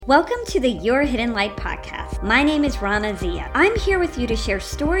Welcome to the Your Hidden Light podcast. My name is Rana Zia. I'm here with you to share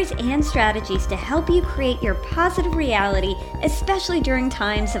stories and strategies to help you create your positive reality, especially during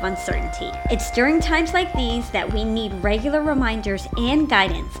times of uncertainty. It's during times like these that we need regular reminders and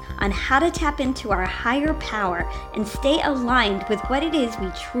guidance on how to tap into our higher power and stay aligned with what it is we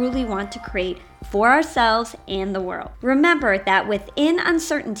truly want to create for ourselves and the world. Remember that within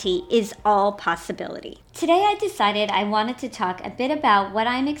uncertainty is all possibility. Today I decided I wanted to talk a bit about what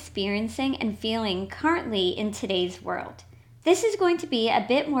I'm experiencing and feeling currently in today's world. This is going to be a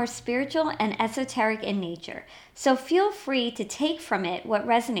bit more spiritual and esoteric in nature, so feel free to take from it what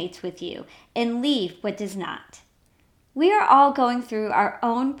resonates with you and leave what does not. We are all going through our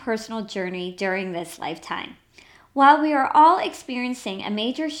own personal journey during this lifetime. While we are all experiencing a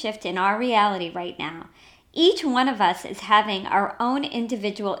major shift in our reality right now, each one of us is having our own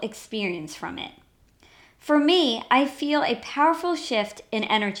individual experience from it. For me, I feel a powerful shift in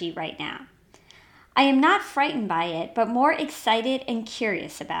energy right now. I am not frightened by it, but more excited and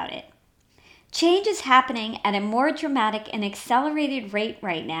curious about it. Change is happening at a more dramatic and accelerated rate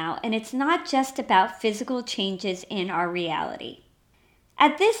right now, and it's not just about physical changes in our reality.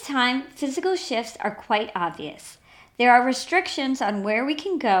 At this time, physical shifts are quite obvious. There are restrictions on where we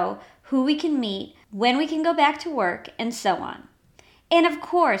can go, who we can meet, when we can go back to work, and so on. And of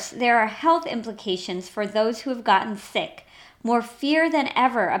course, there are health implications for those who have gotten sick, more fear than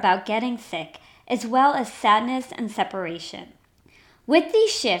ever about getting sick, as well as sadness and separation. With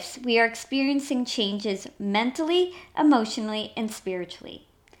these shifts, we are experiencing changes mentally, emotionally, and spiritually.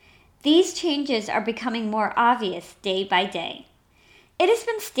 These changes are becoming more obvious day by day. It has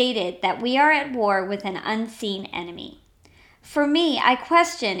been stated that we are at war with an unseen enemy. For me, I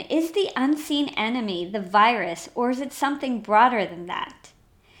question, is the unseen enemy the virus, or is it something broader than that?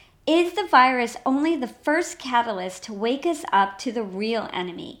 Is the virus only the first catalyst to wake us up to the real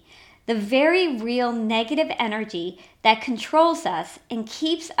enemy, the very real negative energy that controls us and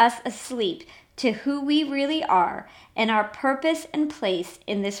keeps us asleep to who we really are and our purpose and place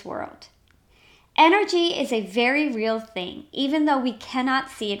in this world? Energy is a very real thing, even though we cannot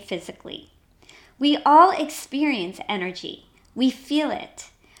see it physically. We all experience energy. We feel it.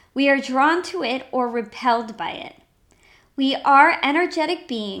 We are drawn to it or repelled by it. We are energetic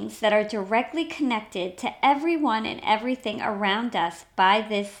beings that are directly connected to everyone and everything around us by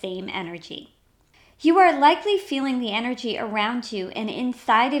this same energy. You are likely feeling the energy around you and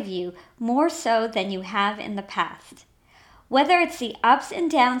inside of you more so than you have in the past. Whether it's the ups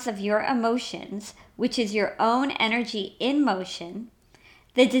and downs of your emotions, which is your own energy in motion,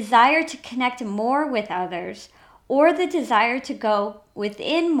 the desire to connect more with others, or the desire to go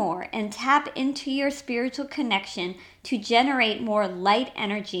within more and tap into your spiritual connection to generate more light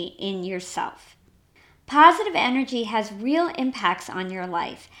energy in yourself. Positive energy has real impacts on your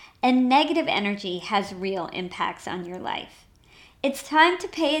life, and negative energy has real impacts on your life. It's time to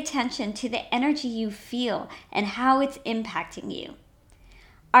pay attention to the energy you feel and how it's impacting you.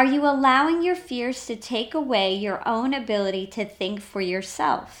 Are you allowing your fears to take away your own ability to think for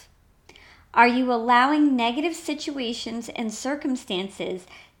yourself? Are you allowing negative situations and circumstances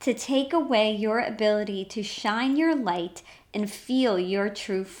to take away your ability to shine your light and feel your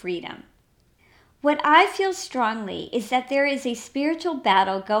true freedom? What I feel strongly is that there is a spiritual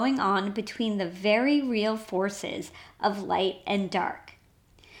battle going on between the very real forces of light and dark.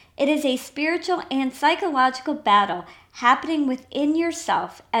 It is a spiritual and psychological battle happening within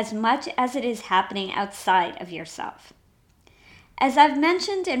yourself as much as it is happening outside of yourself. As I've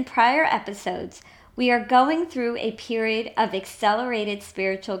mentioned in prior episodes, we are going through a period of accelerated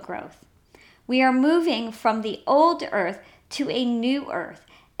spiritual growth. We are moving from the old earth to a new earth,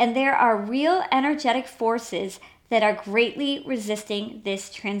 and there are real energetic forces that are greatly resisting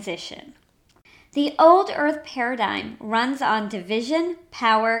this transition. The old earth paradigm runs on division,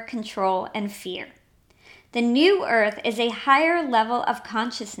 power, control, and fear. The new earth is a higher level of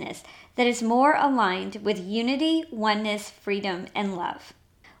consciousness that is more aligned with unity, oneness, freedom, and love.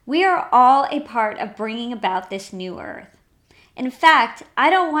 We are all a part of bringing about this new earth. In fact,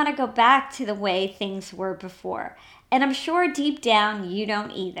 I don't want to go back to the way things were before, and I'm sure deep down you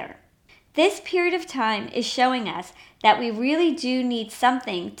don't either. This period of time is showing us that we really do need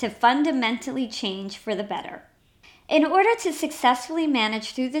something to fundamentally change for the better. In order to successfully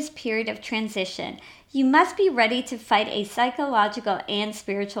manage through this period of transition, you must be ready to fight a psychological and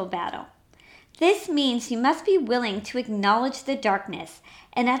spiritual battle. This means you must be willing to acknowledge the darkness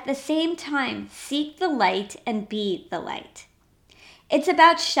and at the same time seek the light and be the light. It's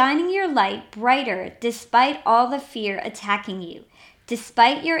about shining your light brighter despite all the fear attacking you,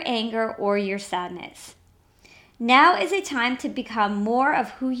 despite your anger or your sadness. Now is a time to become more of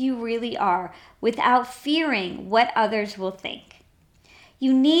who you really are without fearing what others will think.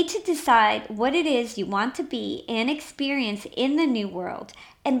 You need to decide what it is you want to be and experience in the new world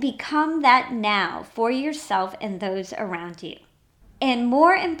and become that now for yourself and those around you. And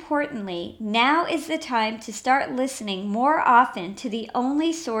more importantly, now is the time to start listening more often to the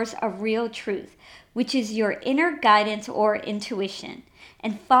only source of real truth, which is your inner guidance or intuition,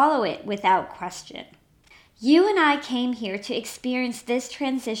 and follow it without question. You and I came here to experience this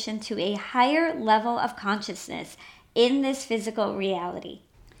transition to a higher level of consciousness in this physical reality.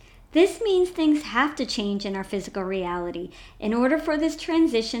 This means things have to change in our physical reality in order for this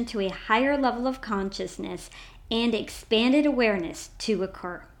transition to a higher level of consciousness and expanded awareness to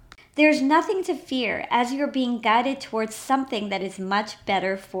occur. There's nothing to fear as you're being guided towards something that is much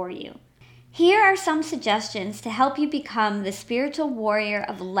better for you. Here are some suggestions to help you become the spiritual warrior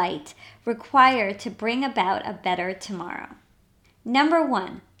of light required to bring about a better tomorrow. Number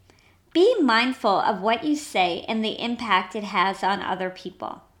 1, be mindful of what you say and the impact it has on other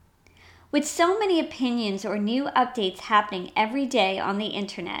people. With so many opinions or new updates happening every day on the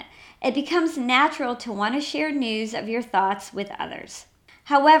internet, it becomes natural to want to share news of your thoughts with others.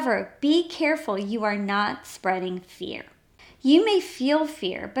 However, be careful you are not spreading fear. You may feel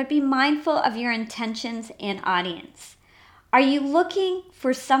fear, but be mindful of your intentions and audience. Are you looking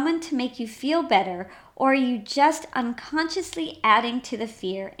for someone to make you feel better, or are you just unconsciously adding to the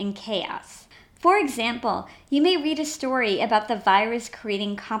fear and chaos? For example, you may read a story about the virus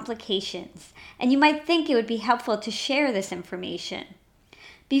creating complications, and you might think it would be helpful to share this information.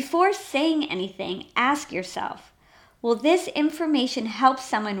 Before saying anything, ask yourself, will this information help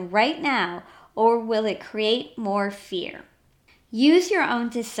someone right now, or will it create more fear? Use your own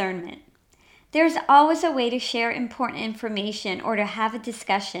discernment. There's always a way to share important information or to have a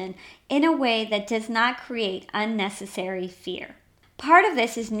discussion in a way that does not create unnecessary fear. Part of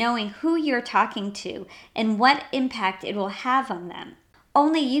this is knowing who you're talking to and what impact it will have on them.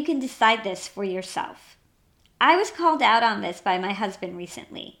 Only you can decide this for yourself. I was called out on this by my husband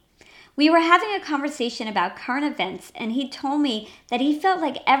recently. We were having a conversation about current events, and he told me that he felt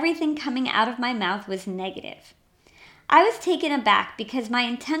like everything coming out of my mouth was negative. I was taken aback because my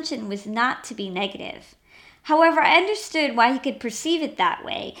intention was not to be negative. However, I understood why he could perceive it that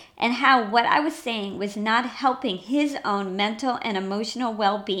way and how what I was saying was not helping his own mental and emotional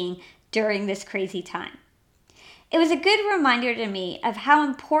well-being during this crazy time. It was a good reminder to me of how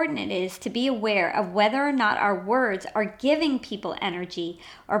important it is to be aware of whether or not our words are giving people energy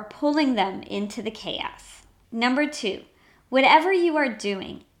or pulling them into the chaos. Number 2, whatever you are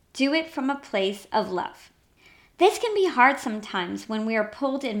doing, do it from a place of love. This can be hard sometimes when we are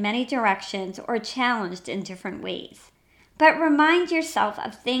pulled in many directions or challenged in different ways. But remind yourself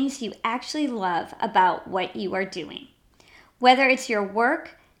of things you actually love about what you are doing. Whether it's your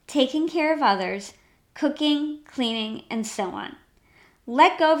work, taking care of others, cooking, cleaning, and so on.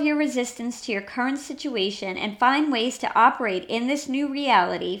 Let go of your resistance to your current situation and find ways to operate in this new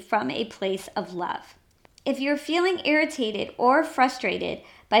reality from a place of love. If you're feeling irritated or frustrated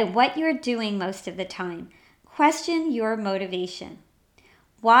by what you're doing most of the time, question your motivation.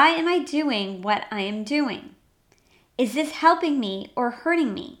 Why am I doing what I am doing? Is this helping me or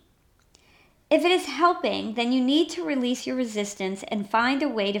hurting me? If it is helping, then you need to release your resistance and find a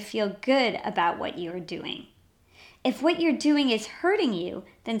way to feel good about what you are doing. If what you're doing is hurting you,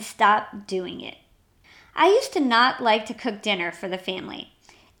 then stop doing it. I used to not like to cook dinner for the family.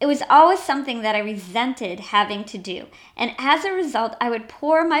 It was always something that I resented having to do, and as a result, I would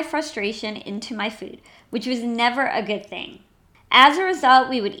pour my frustration into my food, which was never a good thing. As a result,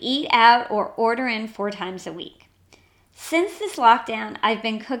 we would eat out or order in 4 times a week. Since this lockdown, I've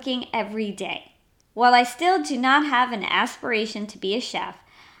been cooking every day. While I still do not have an aspiration to be a chef,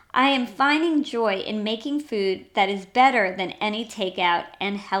 I am finding joy in making food that is better than any takeout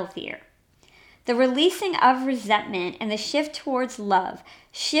and healthier. The releasing of resentment and the shift towards love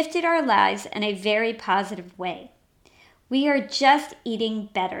shifted our lives in a very positive way. We are just eating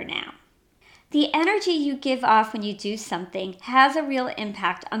better now. The energy you give off when you do something has a real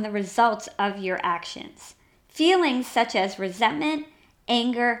impact on the results of your actions. Feelings such as resentment,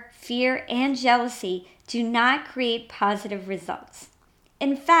 anger, fear, and jealousy do not create positive results.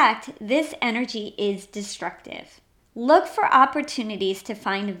 In fact, this energy is destructive. Look for opportunities to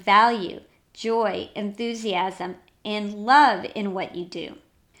find value, joy, enthusiasm, and love in what you do.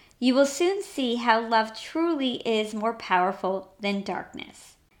 You will soon see how love truly is more powerful than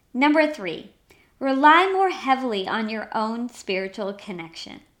darkness. Number 3, rely more heavily on your own spiritual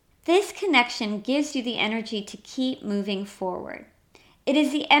connection. This connection gives you the energy to keep moving forward. It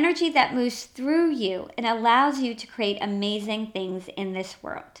is the energy that moves through you and allows you to create amazing things in this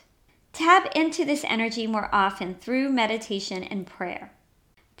world. Tap into this energy more often through meditation and prayer.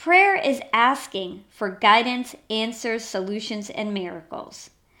 Prayer is asking for guidance, answers, solutions, and miracles.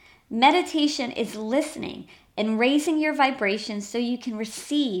 Meditation is listening and raising your vibrations so you can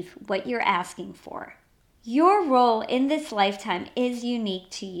receive what you're asking for. Your role in this lifetime is unique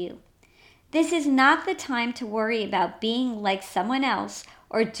to you. This is not the time to worry about being like someone else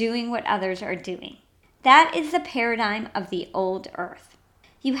or doing what others are doing. That is the paradigm of the old earth.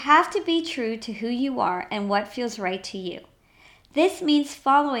 You have to be true to who you are and what feels right to you. This means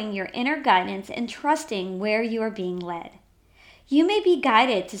following your inner guidance and trusting where you are being led. You may be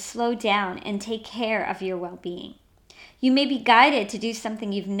guided to slow down and take care of your well-being. You may be guided to do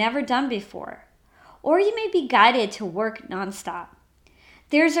something you've never done before. Or you may be guided to work nonstop.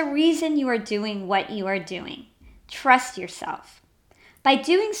 There's a reason you are doing what you are doing. Trust yourself. By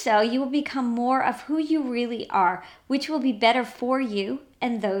doing so, you will become more of who you really are, which will be better for you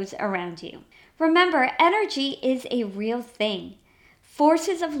and those around you. Remember, energy is a real thing.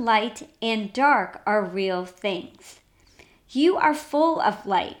 Forces of light and dark are real things. You are full of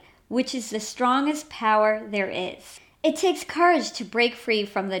light, which is the strongest power there is. It takes courage to break free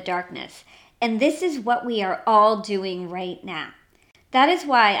from the darkness, and this is what we are all doing right now. That is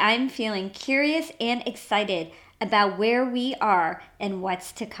why I'm feeling curious and excited about where we are and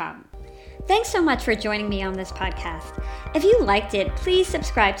what's to come. Thanks so much for joining me on this podcast. If you liked it, please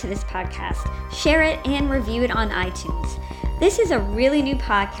subscribe to this podcast, share it, and review it on iTunes. This is a really new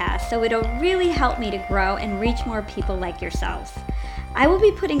podcast, so it'll really help me to grow and reach more people like yourselves. I will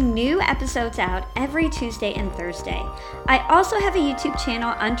be putting new episodes out every Tuesday and Thursday. I also have a YouTube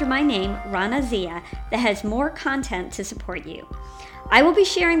channel under my name, Rana Zia, that has more content to support you. I will be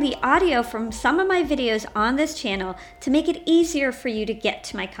sharing the audio from some of my videos on this channel to make it easier for you to get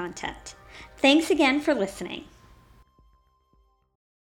to my content. Thanks again for listening.